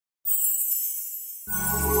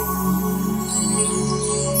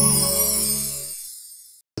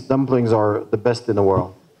dumplings are the best in the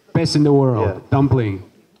world. Best in the world, Yeah. dumpling.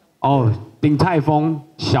 Oh, 鼎泰丰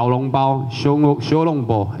小笼包，小笼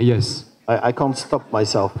包 Yes. I can't stop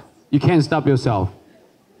myself. You can't stop yourself.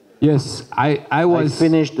 Yes, I I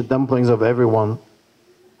finished the dumplings of everyone.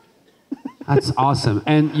 That's awesome.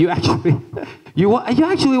 And you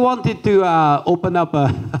actually wanted to open up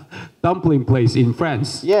a dumpling place in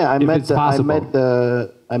France. Yeah, I met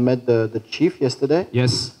the the chief yesterday.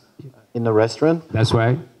 Yes. In the restaurant. That's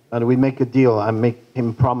right. And we make a deal. I make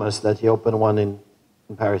him promise that he open one in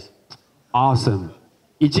Paris. Awesome.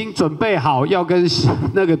 已经准备好要跟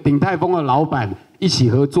那个鼎泰丰的老板一起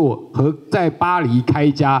合作，在巴黎开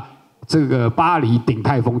一家这个巴黎鼎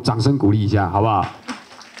泰丰，掌声鼓励一下，好不好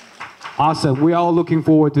 ？Awesome. We are all looking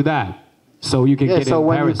forward to that. So you can get so in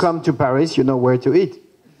when Paris. you come to Paris, you know where to eat.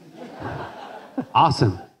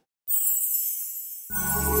 Awesome.